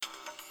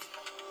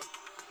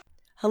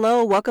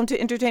Hello, welcome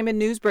to Entertainment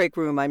News Break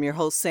Room. I'm your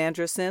host,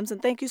 Sandra Sims,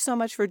 and thank you so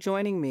much for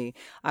joining me.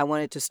 I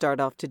wanted to start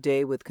off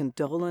today with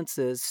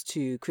condolences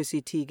to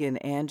Chrissy Teigen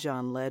and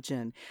John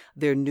Legend.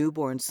 Their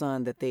newborn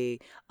son that they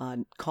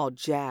called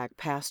Jack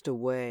passed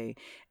away,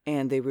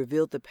 and they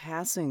revealed the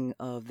passing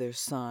of their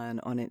son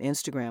on an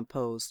Instagram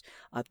post,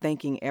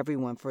 thanking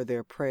everyone for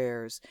their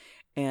prayers.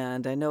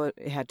 And I know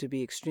it had to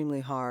be extremely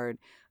hard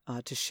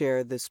to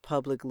share this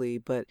publicly,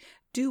 but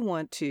do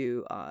want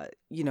to,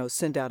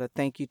 send out a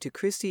thank you to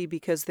Christy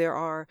because there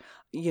are,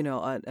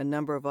 a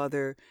number of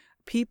other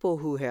people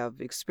who have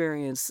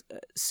experienced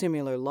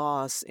similar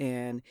loss,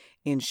 and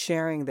in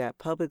sharing that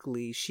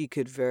publicly, she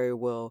could very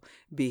well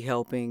be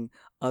helping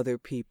other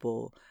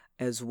people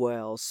as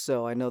well.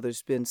 So I know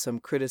there's been some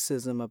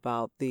criticism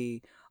about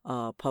the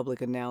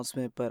public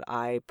announcement, but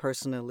I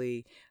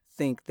personally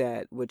think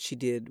that what she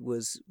did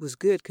was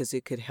good because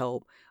it could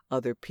help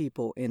other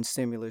people in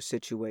similar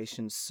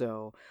situations.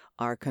 So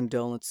our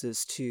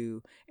condolences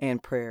to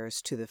and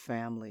prayers to the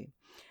family.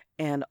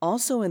 And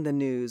also in the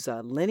news,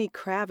 Lenny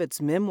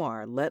Kravitz's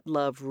memoir, Let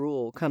Love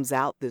Rule, comes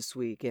out this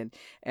week. And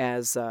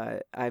as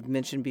I've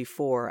mentioned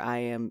before, I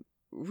am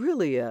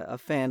really a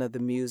fan of the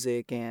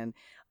music and,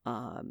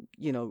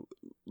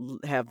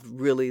 have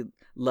really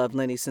loved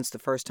Lenny since the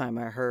first time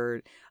I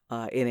heard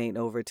It Ain't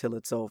Over Till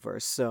It's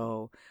Over.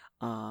 So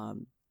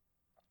um,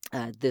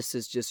 this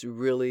is just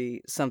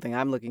really something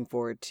I'm looking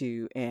forward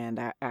to, and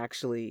I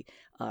actually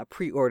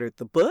pre-ordered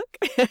the book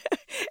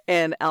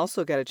and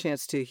also got a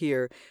chance to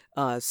hear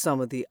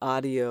some of the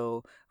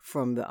audio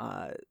from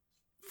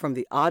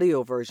the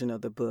audio version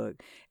of the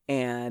book,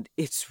 and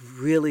it's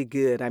really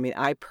good. I mean,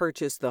 I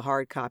purchased the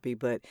hard copy,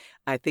 but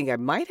I think I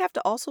might have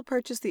to also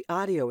purchase the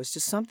audio. It's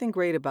just something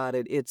great about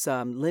it. It's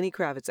Lenny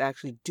Kravitz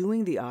actually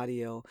doing the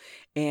audio,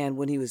 and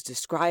when he was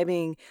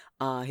describing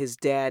his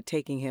dad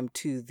taking him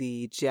to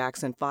the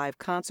Jackson 5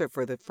 concert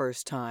for the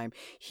first time,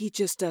 he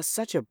just does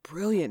such a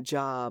brilliant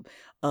job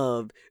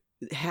of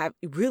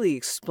really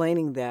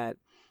explaining that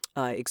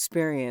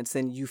experience,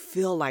 and you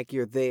feel like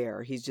you're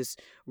there. He's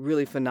just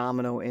really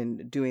phenomenal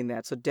in doing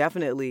that. So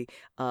definitely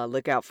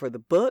look out for the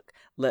book,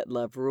 Let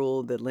Love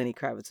Rule, the Lenny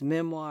Kravitz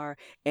memoir.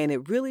 And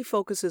it really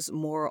focuses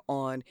more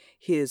on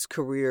his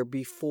career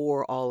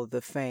before all of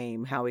the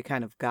fame, how he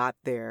kind of got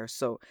there.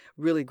 So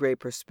really great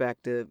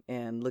perspective,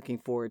 and looking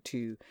forward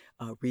to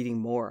reading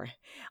more.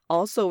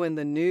 Also in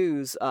the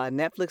news,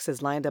 Netflix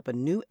has lined up a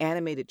new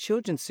animated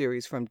children's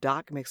series from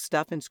Doc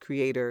McStuffins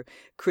creator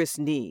Chris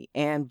Nee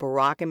and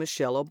Barack and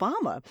Michelle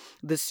Obama.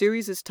 The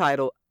series is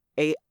titled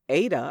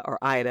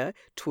Ida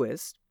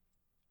Twist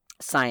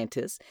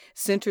Scientist,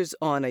 centers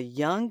on a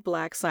young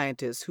Black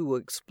scientist who will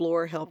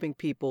explore helping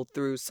people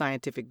through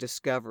scientific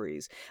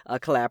discoveries,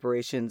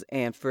 collaborations,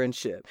 and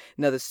friendship.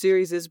 Now, the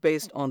series is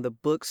based on the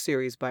book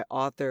series by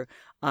author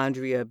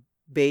Andrea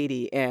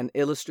Beatty and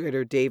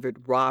illustrator David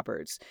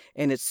Roberts,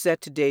 and it's set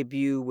to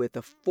debut with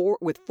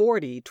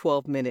 40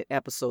 12-minute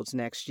episodes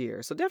next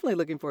year. So definitely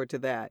looking forward to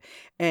that.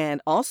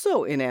 And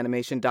also in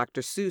animation, Dr.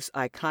 Seuss'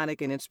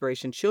 iconic and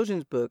inspiration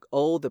children's book,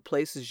 Oh, the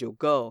Places You'll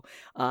Go.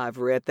 I've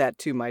read that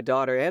to my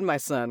daughter and my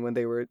son when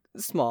they were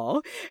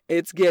small.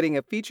 It's getting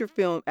a feature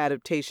film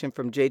adaptation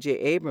from J.J.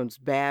 Abrams'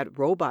 Bad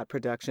Robot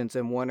Productions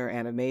and Warner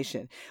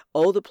Animation.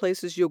 Oh, the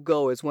Places You'll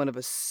Go is one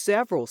of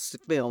several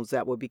films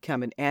that will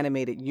become an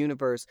animated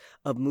universe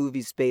of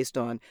movies based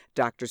on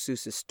Dr.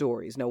 Seuss's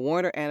stories. Now,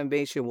 Warner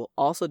Animation will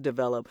also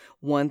develop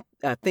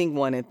Thing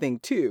 1 and Thing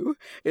 2.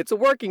 It's a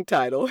working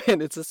title,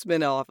 and it's a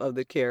spinoff of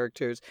the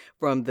characters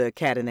from The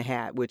Cat in the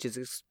Hat, which is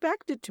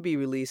expected to be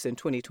released in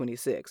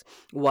 2026,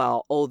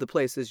 while Oh, the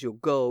Places You'll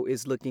Go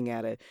is looking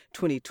at a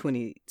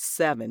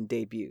 2027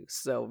 debut.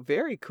 So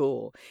very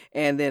cool.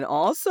 And then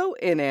also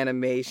in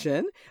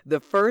animation,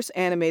 the first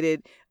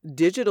animated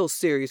digital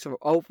series from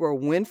Oprah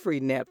Winfrey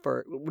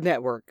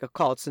Network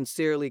called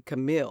Sincerely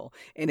Camille,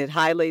 and it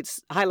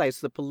highlights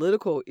the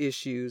political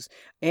issues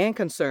and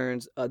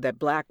concerns that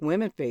Black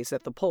women face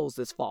at the polls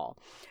this fall.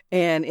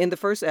 And in the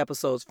first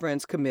episodes,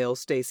 friends Camille,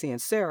 Stacy,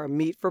 and Sarah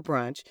meet for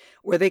brunch,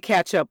 where they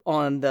catch up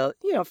on the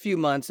few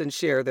months and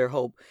share their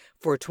hope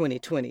for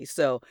 2020.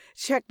 So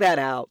check that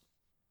out.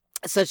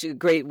 Such a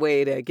great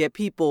way to get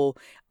people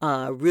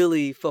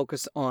really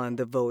focused on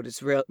the vote.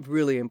 It's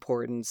really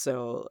important.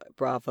 So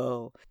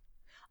bravo.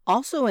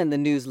 Also in the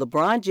news,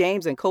 LeBron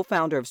James and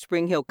co-founder of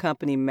Spring Hill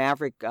company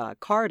Maverick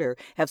Carter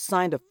have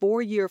signed a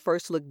 4-year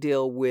first-look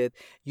deal with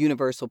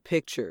Universal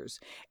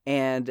Pictures.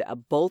 And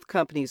both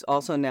companies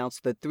also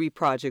announced the 3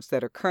 projects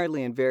that are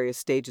currently in various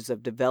stages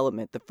of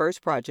development. The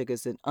first project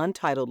is an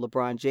untitled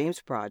LeBron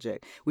James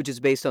project, which is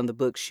based on the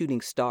book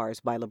Shooting Stars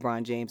by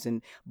LeBron James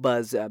and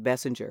Buzz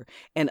Bessinger,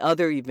 and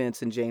other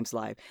events in James'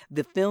 life.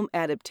 The film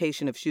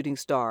adaptation of Shooting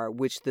Star,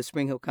 which the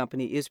Spring Hill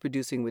company is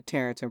producing with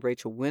Terrence and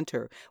Rachel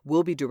Winter,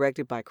 will be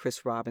directed by by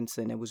Chris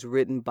Robinson and was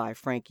written by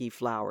Frankie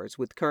Flowers,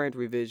 with current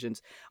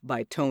revisions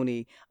by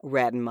Tony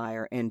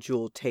Rattenmeyer and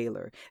Jewel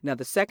Taylor. Now,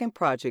 the second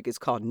project is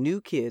called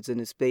New Kids and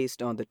is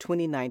based on the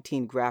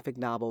 2019 graphic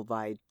novel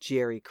by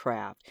Jerry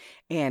Craft,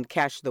 and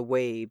Catch the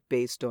Wave,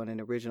 based on an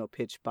original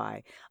pitch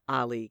by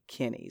Ali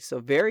Kinney. So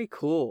very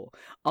cool.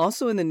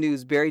 Also in the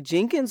news, Barry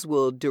Jenkins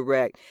will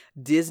direct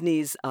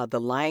Disney's The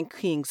Lion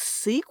King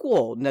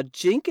sequel. Now,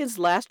 Jenkins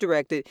last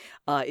directed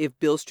If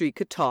Beale Street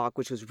Could Talk,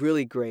 which was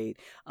really great.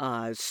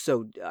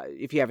 So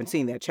if you haven't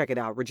seen that, check it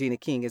out. Regina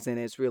King is in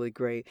it. It's really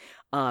great.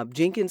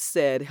 Jenkins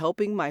said,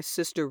 helping my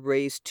sister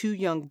raise two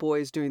young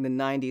boys during the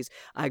 90s,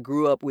 I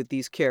grew up with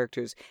these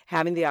characters.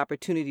 Having the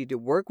opportunity to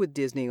work with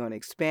Disney on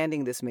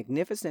expanding this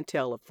magnificent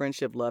tale of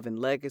friendship, love, and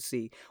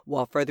legacy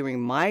while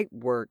furthering my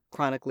work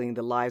chronicling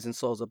the lives and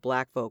souls of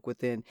Black folk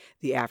within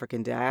the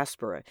African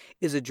diaspora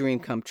is a dream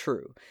come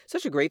true.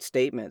 Such a great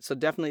statement. So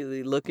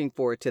definitely looking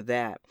forward to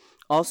that.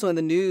 Also in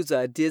the news,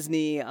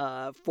 Disney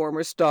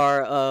former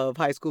star of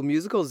High School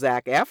Musical,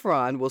 Zac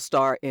Efron, will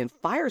star in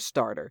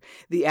Firestarter,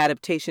 the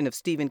adaptation of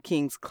Stephen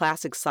King's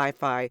classic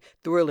sci-fi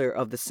thriller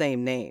of the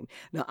same name.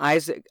 Now,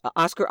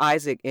 Oscar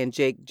Isaac and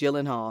Jake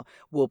Gyllenhaal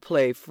will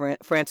play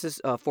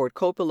Francis Ford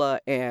Coppola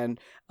and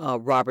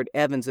Robert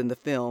Evans in the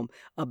film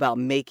about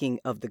making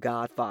of The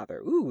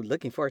Godfather. Ooh,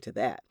 looking forward to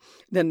that.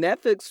 Now,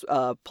 Netflix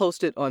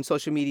posted on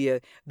social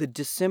media the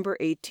December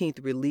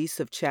 18th release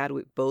of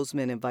Chadwick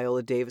Boseman and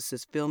Viola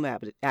Davis's film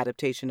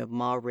adaptation of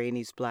Ma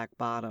Rainey's Black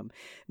Bottom.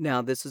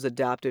 Now, this is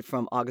adapted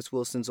from August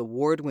Wilson's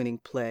award-winning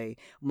play,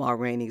 Ma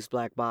Rainey's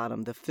Black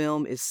Bottom. The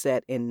film is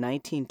set in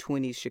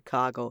 1920s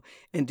Chicago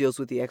and deals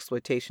with the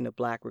exploitation of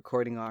Black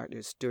recording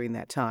artists during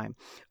that time.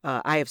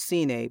 I have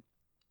seen a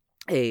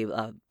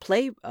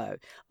play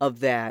of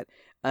that,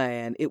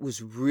 and it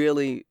was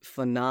really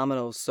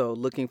phenomenal. So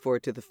looking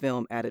forward to the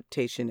film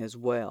adaptation as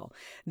well.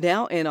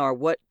 Now in our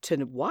What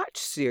to Watch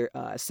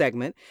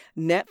segment,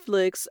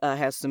 Netflix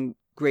has some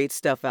great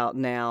stuff out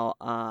now.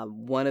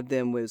 One of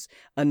them was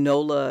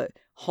Enola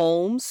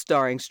Holmes,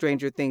 starring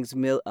Stranger Things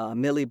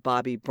Millie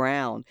Bobby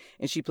Brown,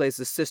 and she plays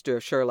the sister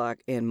of Sherlock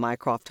in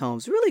Mycroft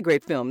Holmes. Really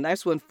great film.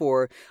 Nice one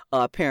for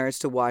parents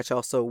to watch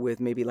also with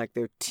maybe like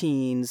their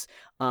teens.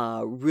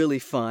 Really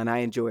fun. I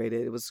enjoyed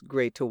it. It was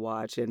great to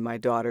watch, and my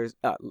daughter's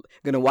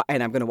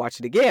and I'm gonna watch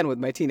it again with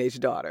my teenage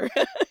daughter.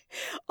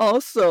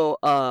 Also,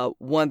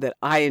 one that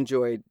I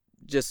enjoyed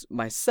just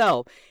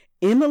myself,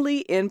 Emily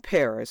in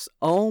Paris.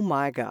 Oh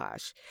my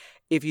gosh.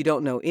 If you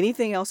don't know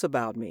anything else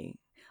about me,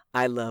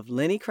 I love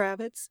Lenny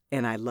Kravitz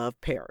and I love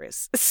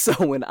Paris. So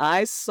when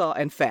I saw,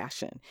 and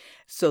fashion.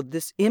 So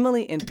this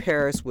Emily in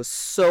Paris was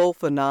so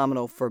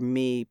phenomenal for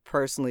me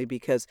personally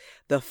because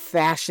the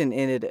fashion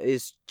in it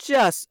is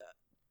just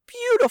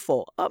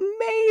beautiful,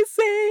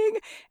 amazing.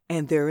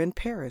 And they're in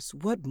Paris.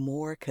 What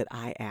more could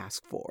I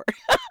ask for?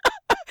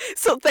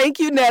 So thank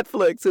you,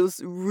 Netflix. It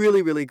was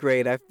really, really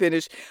great. I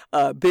finished,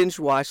 binge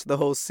watched the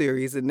whole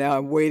series, and now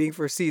I'm waiting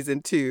for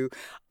season 2.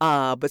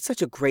 But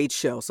such a great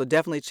show. So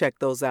definitely check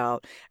those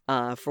out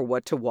for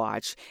what to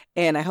watch.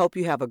 And I hope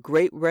you have a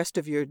great rest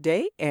of your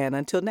day. And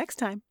until next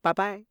time,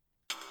 bye-bye.